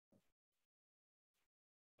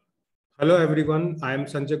Hello everyone, I am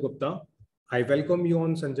Sanjay Gupta. I welcome you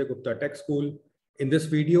on Sanjay Gupta Tech School. In this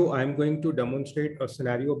video, I am going to demonstrate a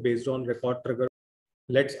scenario based on record trigger.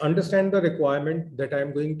 Let's understand the requirement that I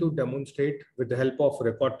am going to demonstrate with the help of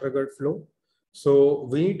record triggered flow. So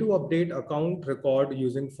we need to update account record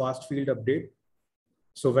using fast field update.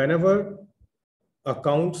 So whenever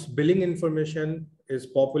accounts billing information is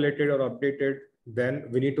populated or updated, then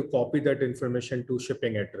we need to copy that information to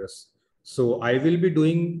shipping address. So I will be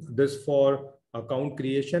doing this for account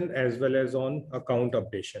creation as well as on account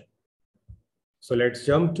updation. So let's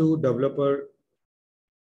jump to developer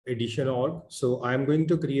edition org. So I'm going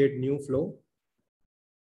to create new flow.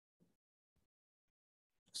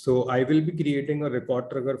 So I will be creating a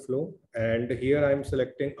record trigger flow, and here I'm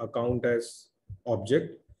selecting account as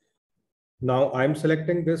object. Now I'm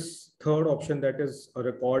selecting this third option, that is a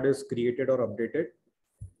record is created or updated.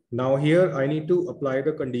 Now here I need to apply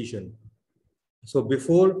the condition. So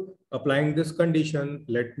before applying this condition,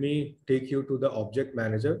 let me take you to the object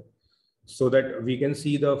manager so that we can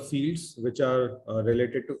see the fields which are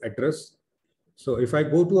related to address. So if I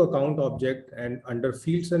go to account object and under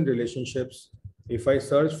fields and relationships, if I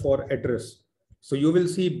search for address, so you will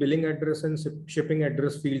see billing address and shipping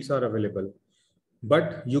address fields are available.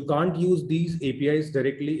 But you can't use these APIs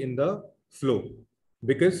directly in the flow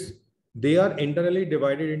because they are internally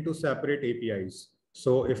divided into separate APIs.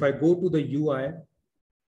 So if I go to the UI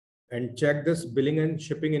and check this billing and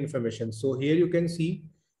shipping information, so here you can see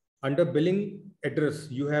under billing address,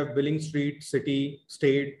 you have billing street, city,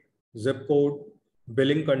 state, zip code,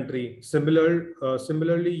 billing country.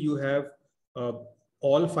 Similarly, you have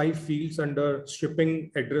all 5 fields under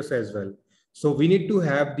shipping address as well. So we need to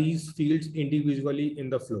have these fields individually in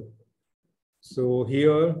the flow. So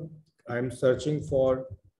here I'm searching for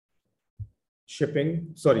shipping.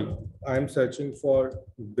 Sorry, I'm searching for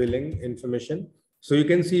billing information. So you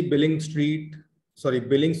can see billing street,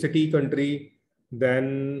 billing city, country.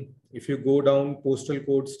 Then if you go down, postal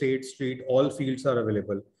code, state, street, all fields are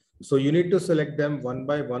available. So you need to select them one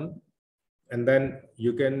by one. And then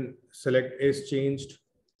you can select is changed,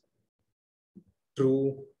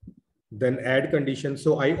 true, then add condition.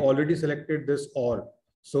 So I already selected this or.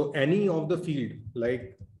 So any of the field,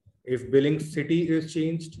 like if billing city is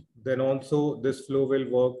changed, then also this flow will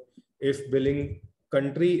work. If billing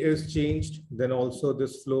country is changed, then also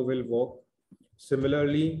this flow will work.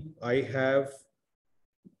 Similarly, I have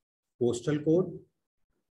postal code.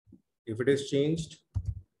 If it is changed,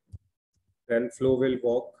 then flow will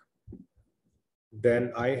work.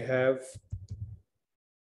 Then I have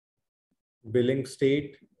billing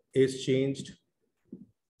state is changed,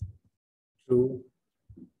 true.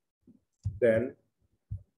 Then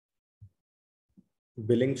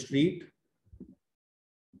billing street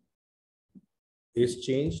is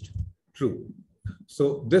changed, true.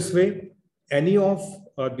 So this way, any of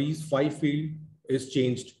these 5 fields is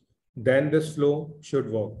changed, then this flow should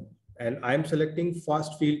work. And I'm selecting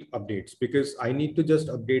fast field updates because I need to just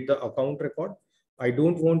update the account record. I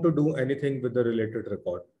don't want to do anything with the related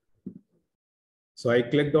record. So I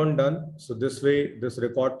clicked on done. So this way, this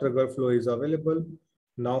record trigger flow is available.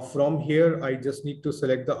 Now from here, I just need to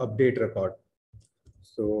select the update record.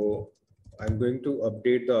 So I'm going to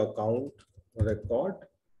update the account record.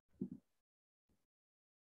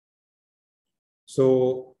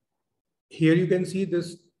 So here you can see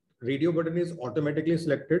this radio button is automatically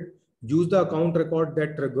selected. Use the account record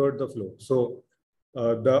that triggered the flow. So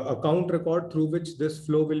the account record through which this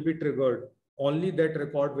flow will be triggered, only that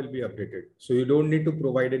record will be updated. So you don't need to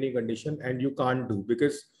provide any condition, and you can't do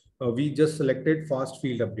because we just selected fast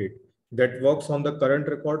field update that works on the current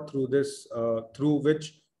record through this, through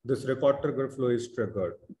which this record trigger flow is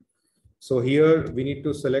triggered. So here we need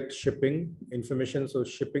to select shipping information. So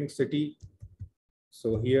shipping city.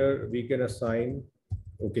 So here we can assign,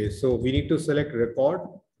 okay, so we need to select record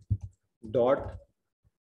dot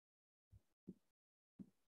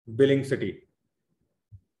billing city.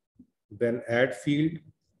 Then add field,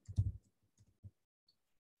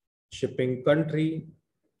 shipping country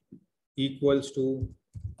equals to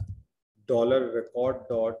 $record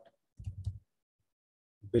dot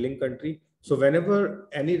billing country. So whenever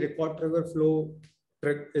any record trigger flow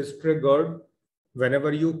is triggered,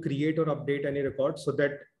 whenever you create or update any record, so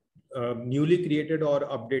that newly created or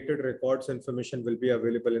updated records information will be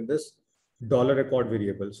available in this $record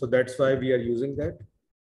variable. So that's why we are using that.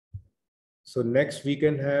 So next we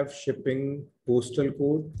can have shipping postal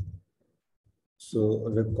code. So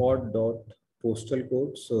record dot postal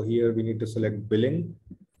code. So here we need to select billing.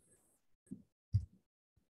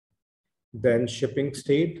 Then shipping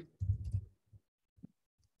state.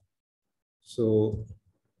 So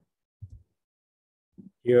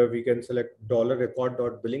Here we can select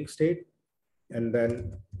 $record.billing state, and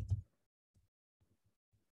then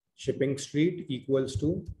shipping street equals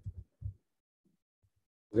to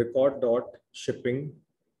record.shipping.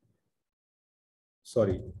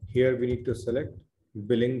 Sorry, here we need to select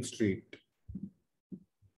billing street.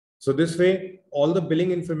 So this way, all the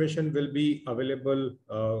billing information will be available,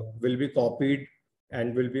 will be copied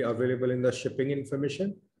and will be available in the shipping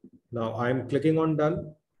information. Now I'm clicking on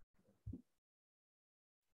done.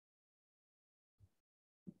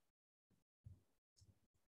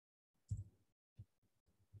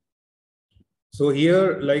 So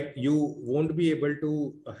here, like, you won't be able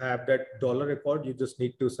to have that dollar record. You just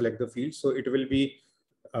need to select the field. So it will be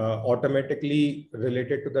automatically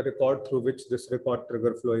related to the record through which this record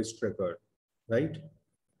trigger flow is triggered, right?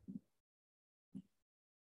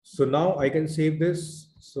 So now I can save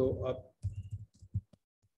this. So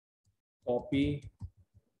copy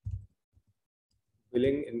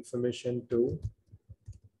billing information to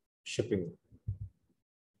shipping.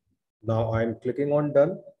 Now I'm clicking on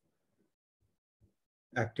done,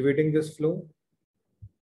 activating this flow.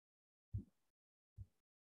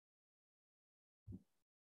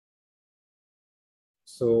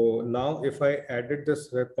 So now if I added this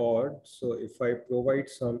record, so if I provide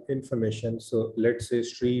some information, so let's say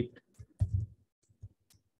street,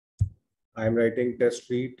 I'm writing test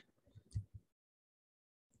street,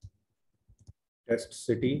 test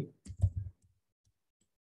city,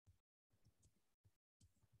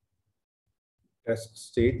 test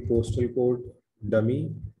state, postal code,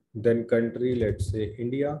 dummy, then country, let's say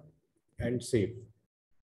India, and save.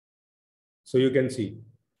 So you can see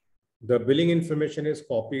the billing information is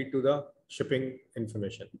copied to the shipping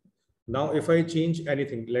information. Now, if I change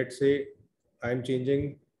anything, let's say I'm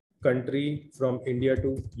changing country from India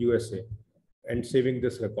to USA and saving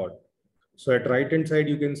this record. So at right hand side,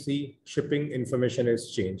 you can see shipping information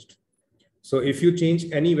is changed. So if you change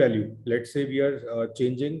any value, let's say we are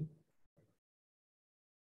changing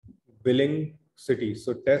billing city.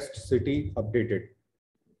 So test city updated.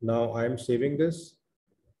 Now I am saving this.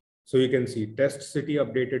 So you can see test city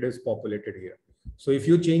updated is populated here. So if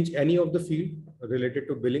you change any of the field related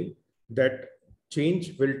to billing, that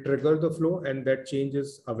change will trigger the flow, and that change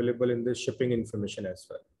is available in the shipping information as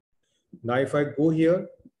well. Now, if I go here,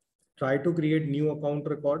 try to create new account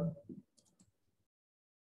record.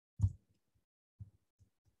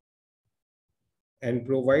 And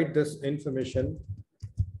provide this information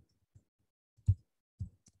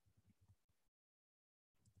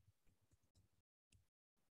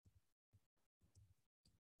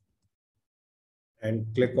and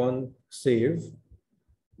click on save.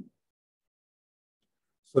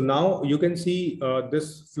 So now you can see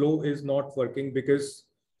this flow is not working because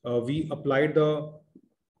we applied the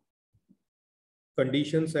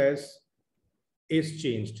conditions as is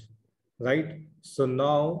changed, right? So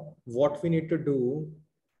now what we need to do,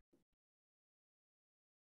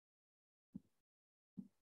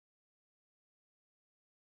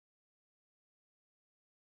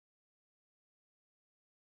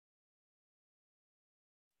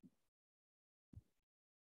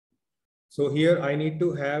 so here I need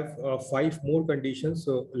to have 5 more conditions.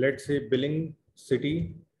 So let's say billing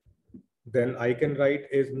city, then I can write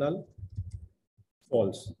is null,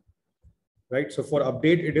 false, right? So for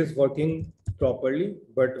update, it is working properly,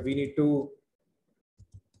 but we need to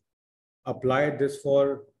apply this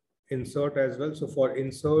for insert as well. So for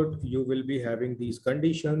insert, you will be having these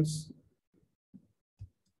conditions.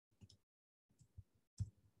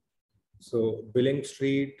 So billing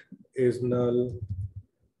street is null,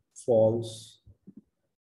 false.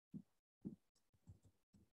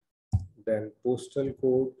 Then postal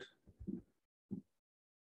code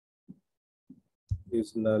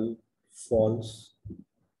is null, false.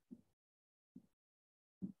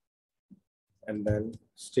 And then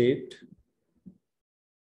state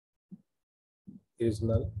is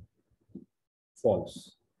null,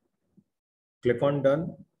 false. Click on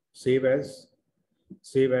done, save as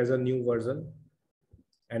a new version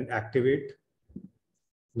and activate.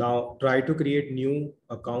 Now try to create new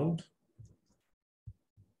account.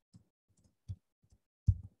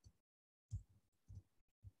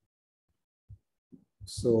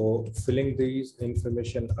 So filling these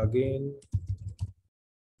information again.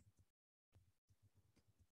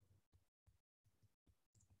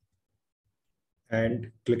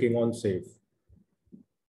 And clicking on save.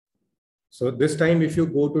 So this time, if you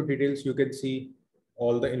go to details, you can see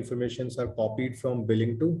all the informations are copied from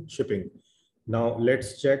billing to shipping. Now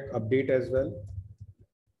let's check update as well.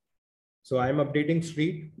 So I'm updating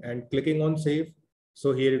street and clicking on save.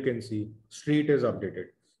 So here you can see street is updated.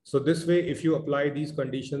 So this way, if you apply these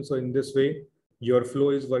conditions, so in this way, your flow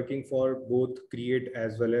is working for both create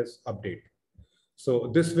as well as update.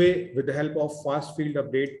 So this way, with the help of fast field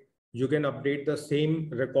update, you can update the same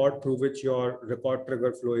record through which your record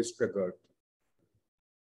trigger flow is triggered.